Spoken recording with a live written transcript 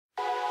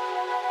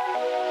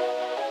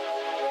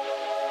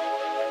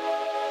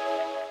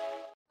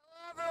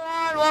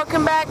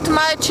welcome back to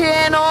my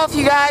channel. If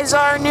you guys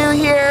are new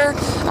here,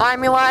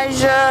 I'm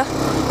Elijah,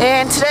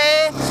 and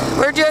today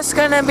we're just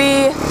gonna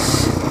be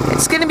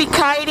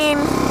kiting,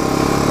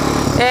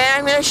 and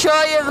I'm gonna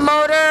show you the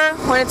motor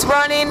when it's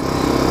running.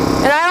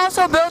 And I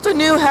also built a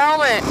new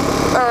helmet,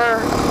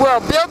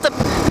 built a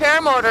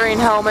paramotoring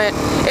helmet.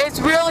 It's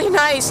really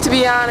nice, to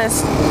be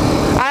honest.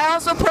 I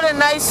also put a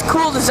nice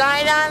cool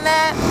design on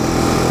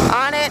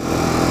it,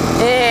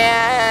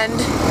 and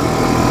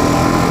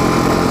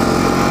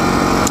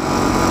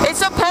it's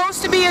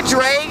supposed to be a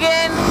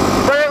dragon,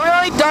 but it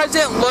really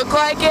doesn't look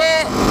like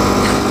it.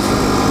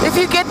 If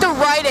you get the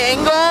right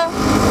angle,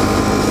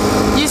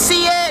 you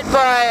see it,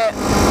 but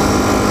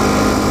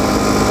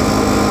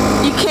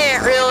you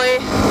can't really.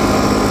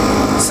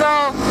 So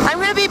I'm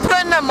going to be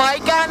putting a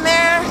mic on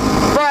there,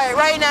 but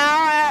right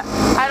now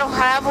I don't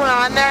have one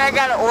on there. I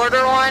got to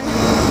order one.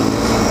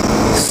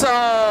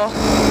 So,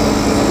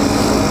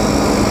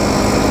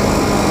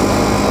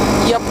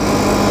 yep.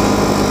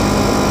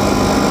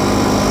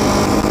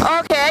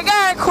 Okay, I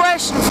got a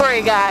question for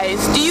you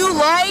guys. Do you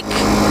like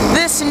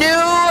this new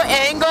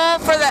angle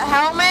for the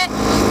helmet,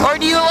 or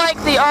do you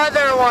like the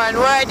other one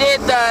where I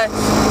did the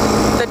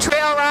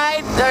trail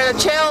ride, the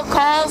trail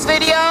calls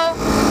video,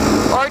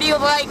 or do you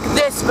like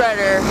this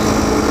better?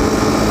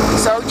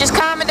 So just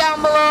comment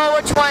down below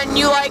which one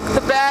you like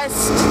the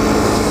best,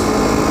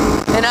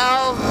 and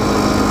I'll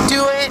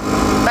do it,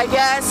 I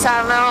guess. I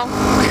don't know.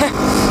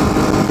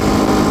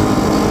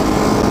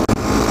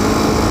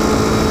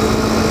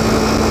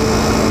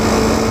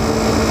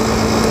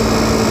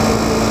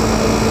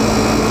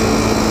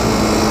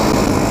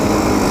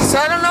 So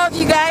I don't know if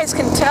you guys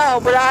can tell,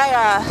 but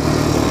I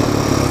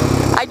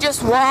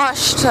just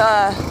washed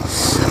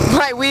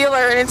my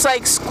wheeler, and it's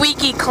like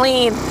squeaky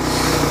clean.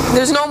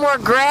 There's no more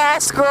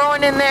grass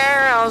growing in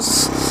there. I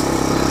was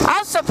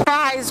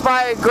surprised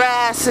by the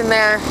grass in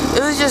there.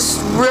 It was just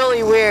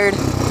really weird.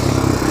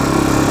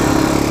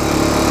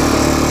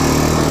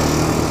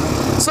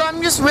 So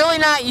I'm just really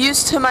not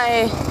used to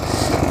my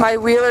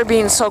wheeler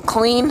being so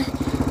clean.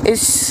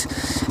 It's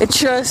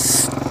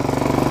just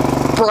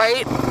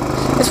bright.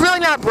 It's really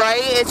not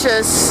bright. It's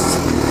just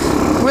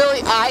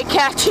really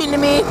eye-catching to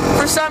me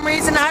for some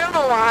reason. I don't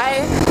know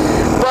why,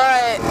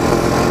 but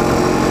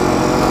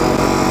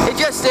it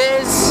just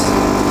is.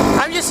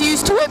 I'm just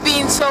used to it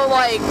being so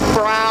like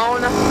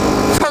brown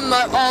from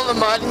all the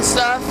mud and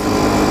stuff.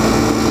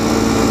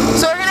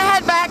 So we're gonna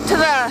head back to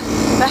the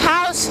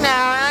house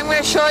now, and I'm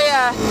gonna show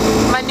you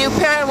my new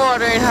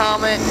paramotoring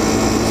helmet.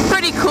 It's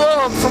pretty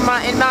cool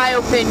in my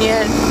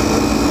opinion.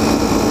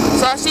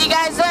 So I'll see you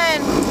guys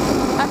then.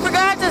 I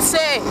forgot to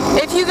say,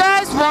 if you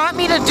guys want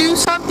me to do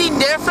something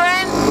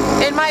different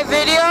in my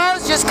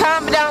videos, just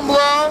comment down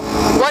below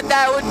what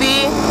that would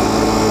be.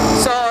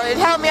 So it'd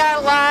help me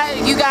out a lot.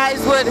 You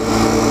guys would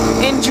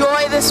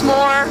enjoy this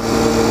more.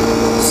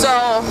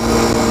 So,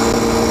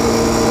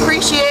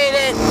 appreciate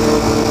it.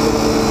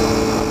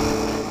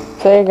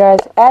 So hey guys,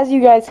 as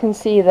you guys can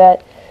see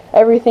that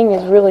everything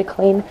is really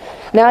clean.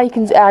 Now you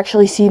can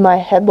actually see my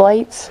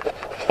headlights,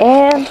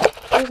 and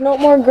there's no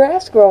more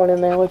grass growing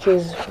in there, which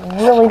is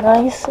really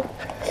nice.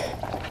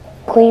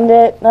 Cleaned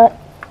it, not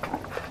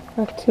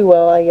too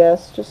well, I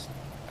guess. Just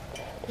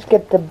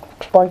get the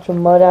bunch of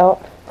mud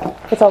out.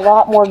 It's a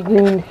lot more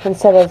green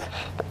instead of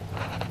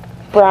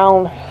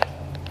brown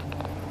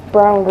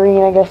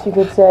green, I guess you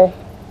could say.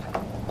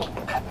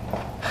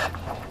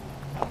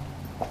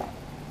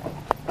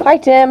 Hi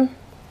Tim.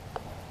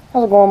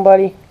 How's it going,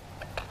 buddy?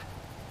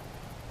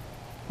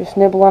 Just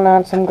nibbling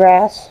on some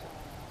grass.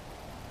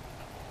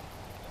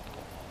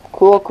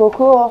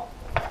 Cool.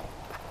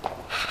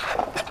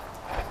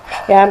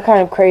 Yeah, I'm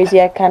kind of crazy.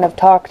 I kind of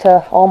talk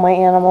to all my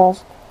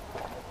animals.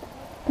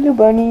 Hello,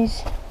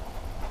 bunnies.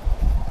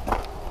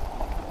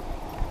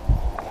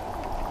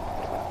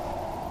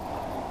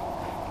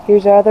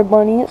 Here's our other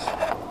bunnies.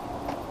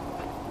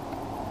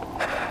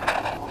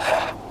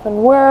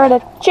 And where are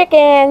the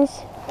chickens?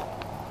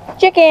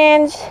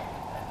 Chickens!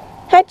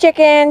 Hi,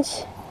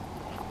 chickens!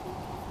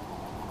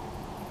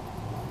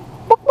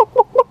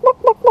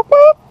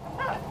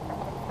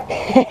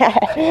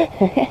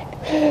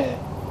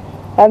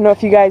 I don't know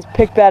if you guys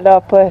picked that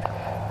up, but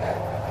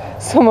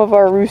some of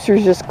our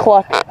roosters just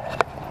cluck.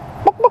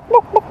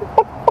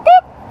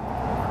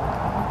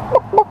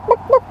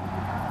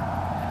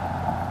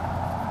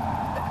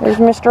 There's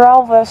Mr.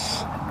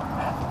 Elvis.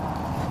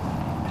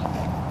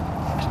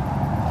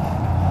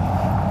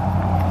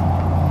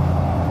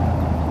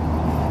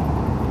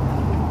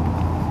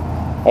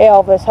 Hey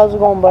Elvis, how's it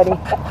going, buddy?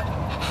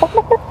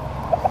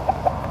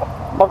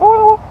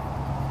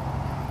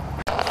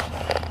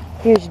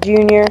 Here's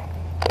Junior.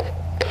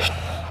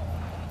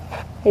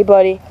 Hey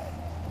buddy,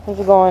 how's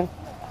it going?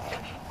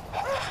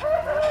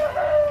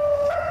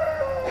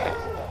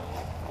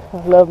 I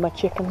love my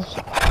chickens.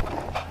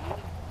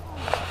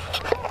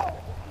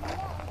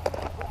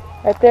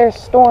 Right there's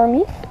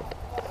Stormy.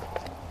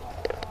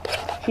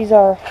 She's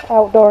our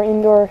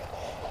indoor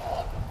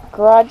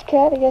garage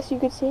cat, I guess you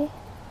could see.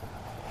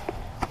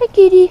 Hi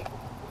kitty.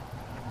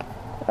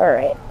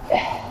 Alright.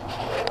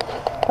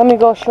 Let me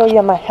go show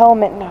you my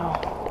helmet now.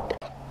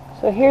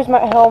 So here's my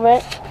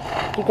helmet.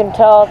 You can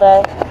tell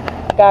that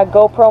I got a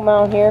GoPro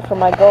mount here for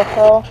my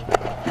GoPro.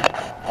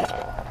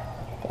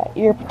 Got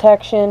ear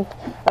protection.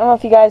 I don't know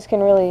if you guys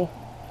can really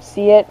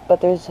see it, but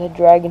there's a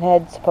dragon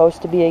head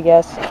supposed to be, I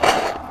guess.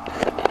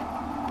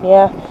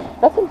 Yeah,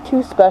 nothing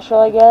too special,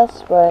 I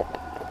guess, but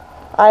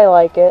I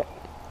like it.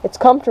 It's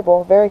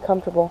comfortable, very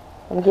comfortable.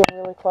 I'm getting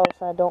really close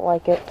and I don't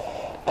like it.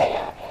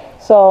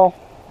 So,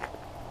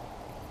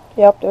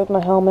 yep, there's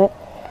my helmet.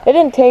 It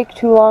didn't take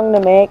too long to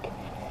make.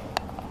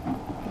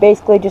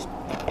 Basically just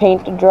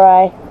paint to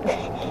dry.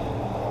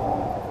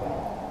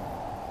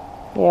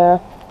 Yeah,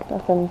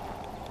 nothing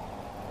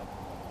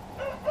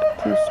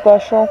too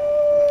special.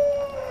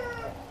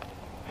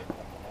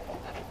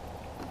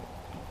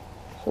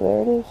 So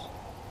there it is.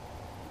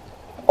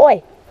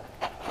 Oi!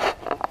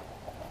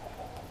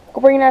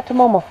 Go bring that to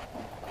Momo.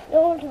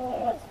 No,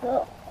 let's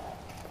go.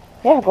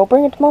 Yeah, go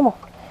bring it to Momo.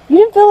 You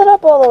didn't fill it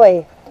up all the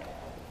way.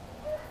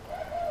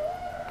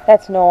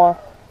 That's Noah.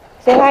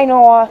 Say hi,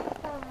 Noah.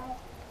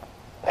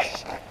 Hi.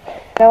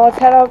 Now let's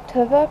head out to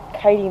the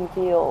kiting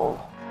field.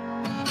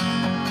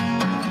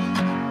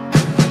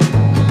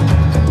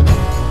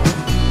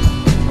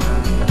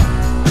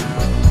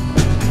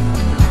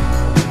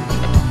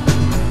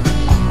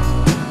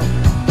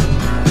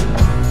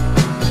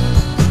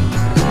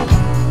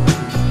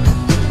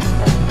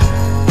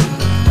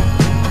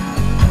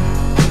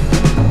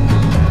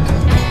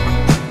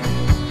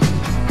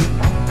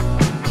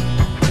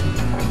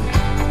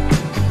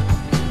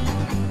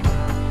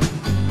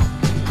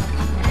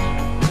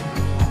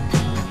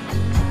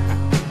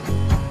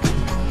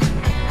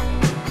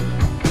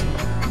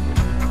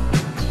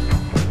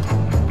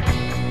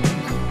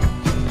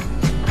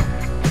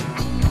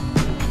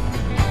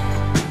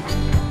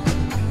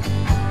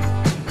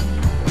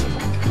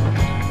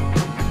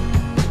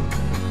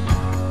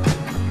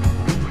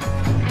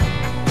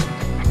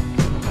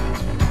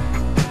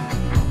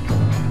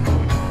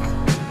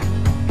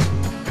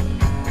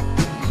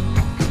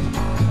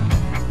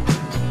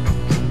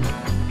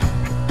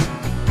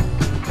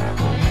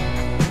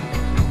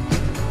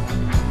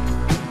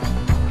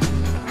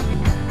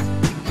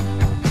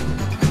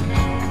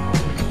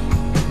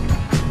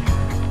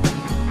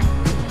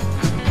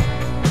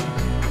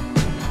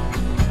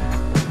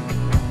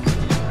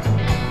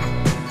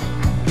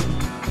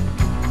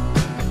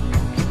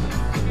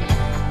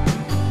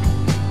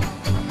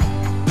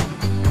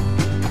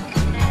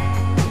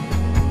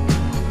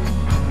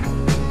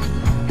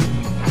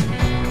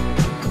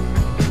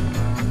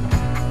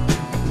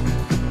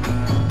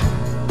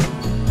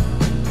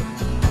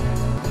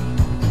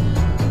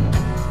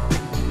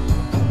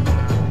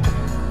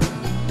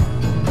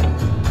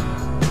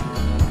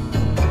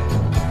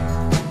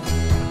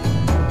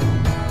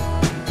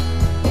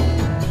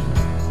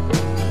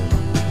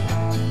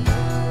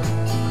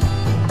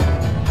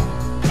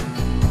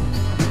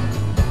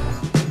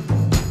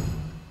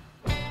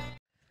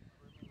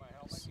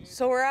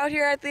 So we're out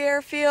here at the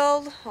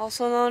airfield,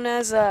 also known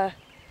as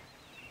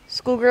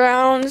school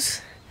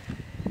grounds.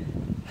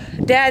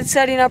 Dad's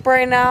setting up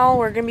right now.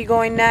 We're going to be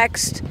going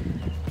next.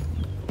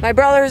 My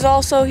brother's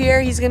also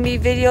here. He's going to be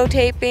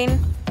videotaping.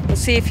 We'll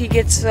see if he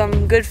gets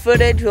some good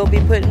footage. We'll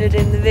be putting it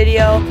in the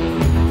video.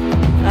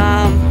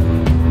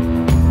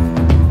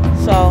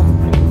 So,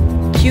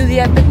 cue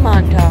the epic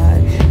montage.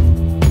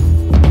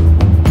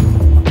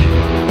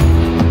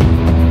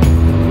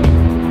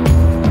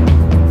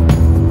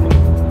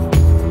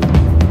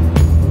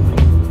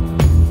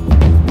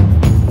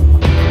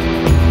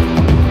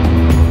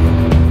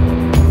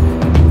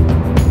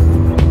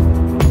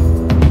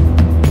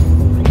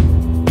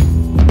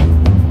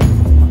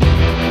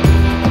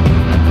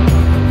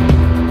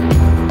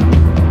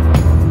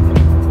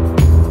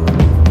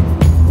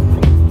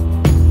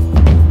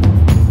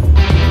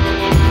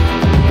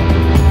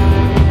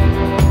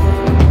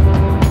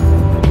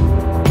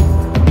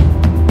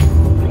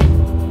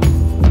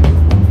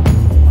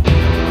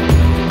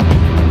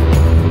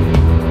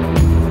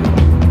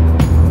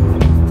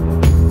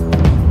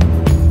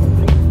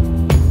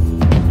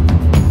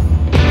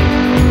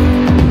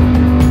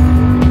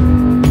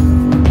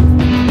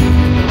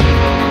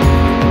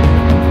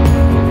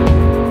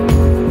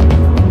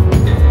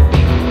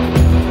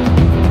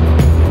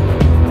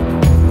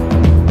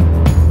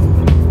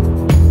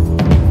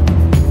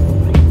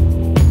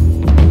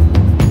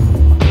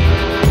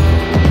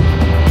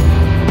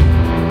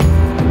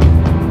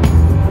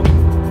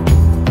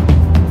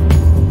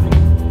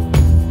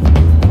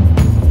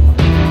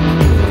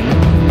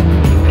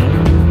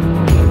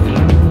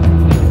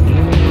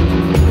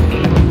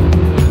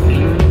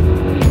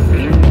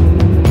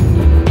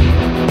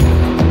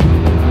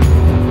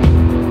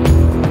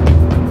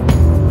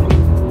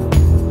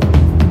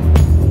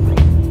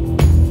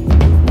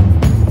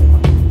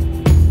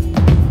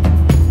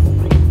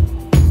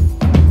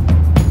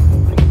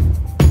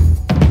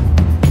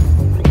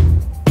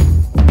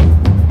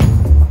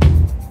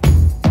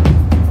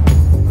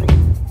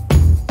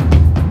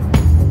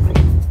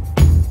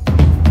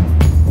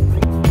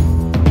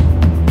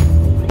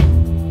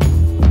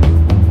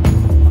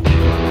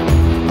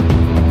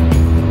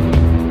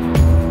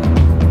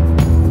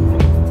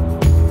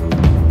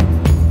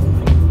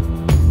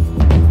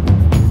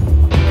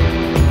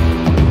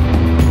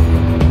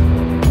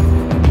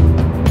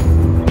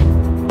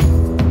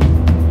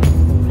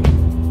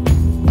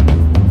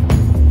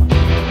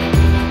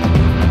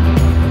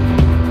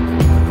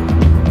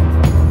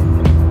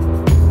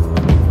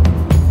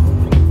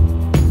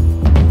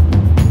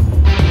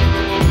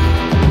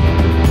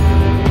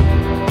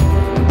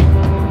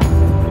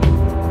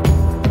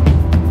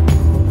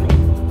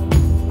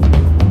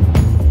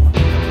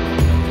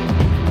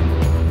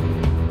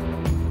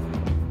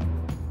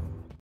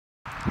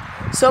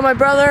 So my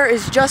brother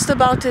is just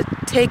about to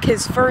take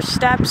his first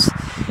steps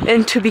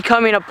into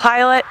becoming a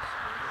pilot.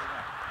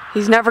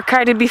 He's never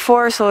kited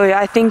before, so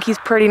I think he's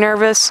pretty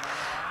nervous.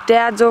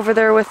 Dad's over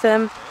there with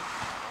him,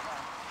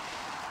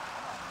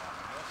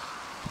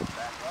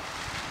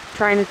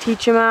 trying to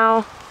teach him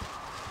how.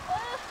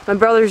 My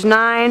brother's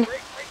 9.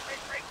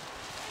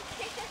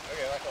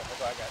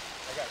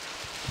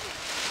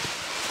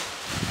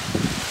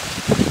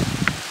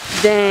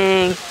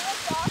 Dang.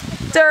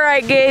 It's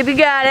alright, Gabe, you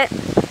got it. I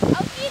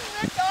was being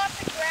ripped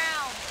off the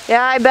ground.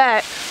 Yeah, I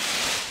bet.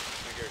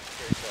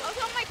 I was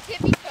on my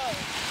tippy toes.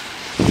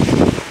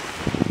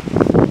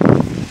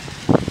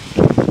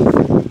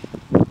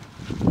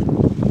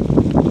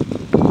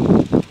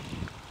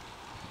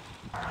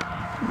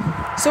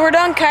 So we're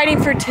done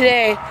kiting for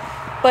today,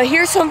 but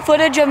here's some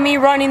footage of me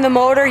running the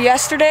motor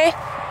yesterday.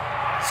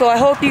 So I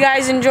hope you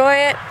guys enjoy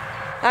it.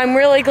 I'm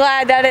really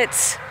glad that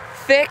it's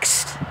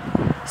fixed.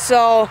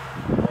 So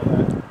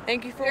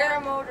thank you for your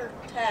motor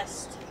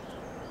test.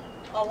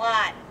 A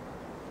lot.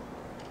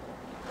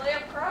 Lay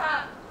up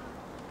crap.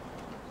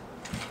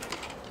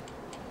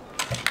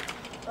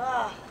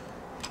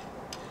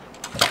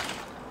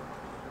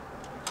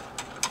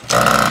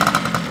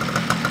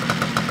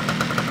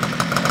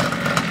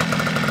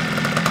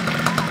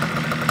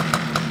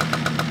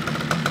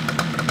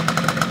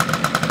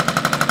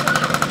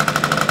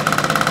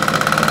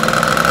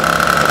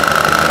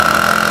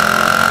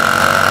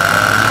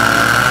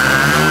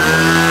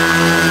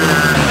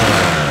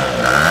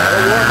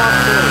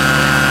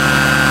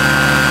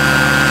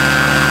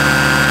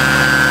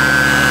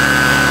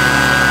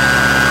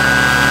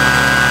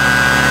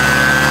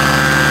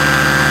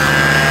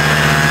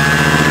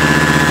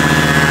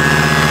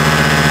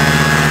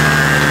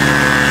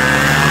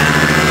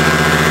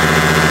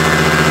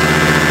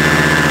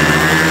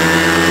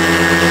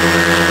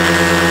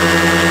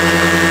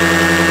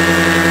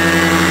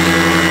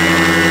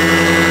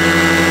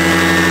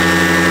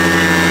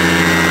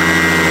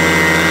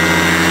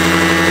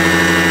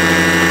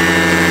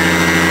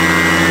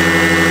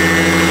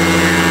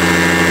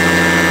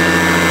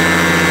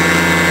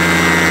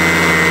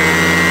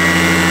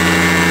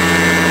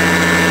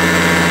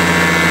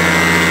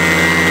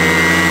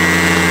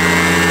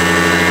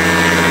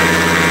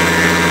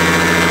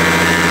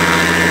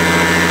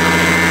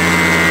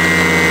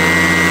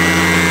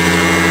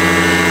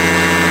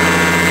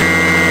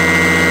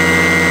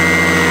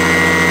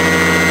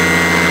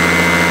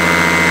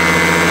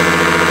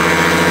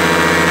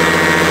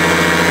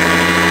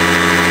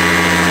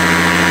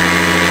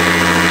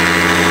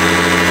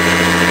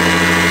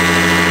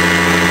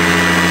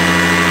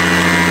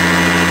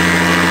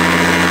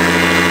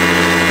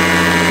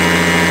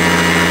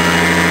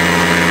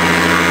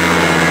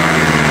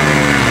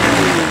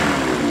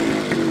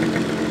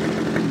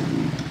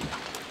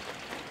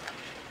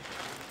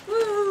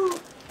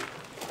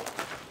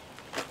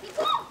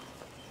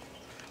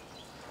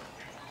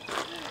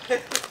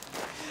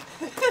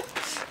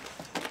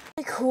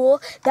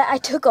 Cool that I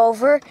took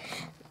over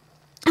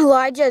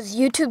Elijah's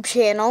YouTube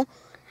channel.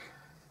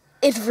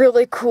 It's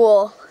really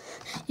cool.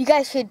 You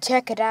guys should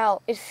check it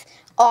out. It's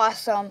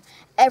awesome.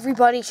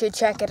 Everybody should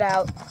check it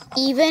out.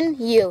 Even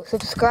you.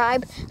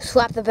 Subscribe,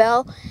 slap the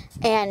bell,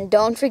 and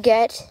don't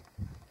forget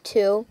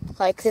to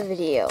like the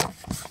video.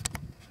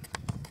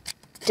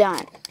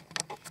 Done.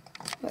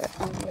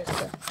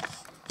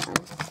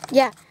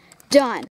 Yeah, done.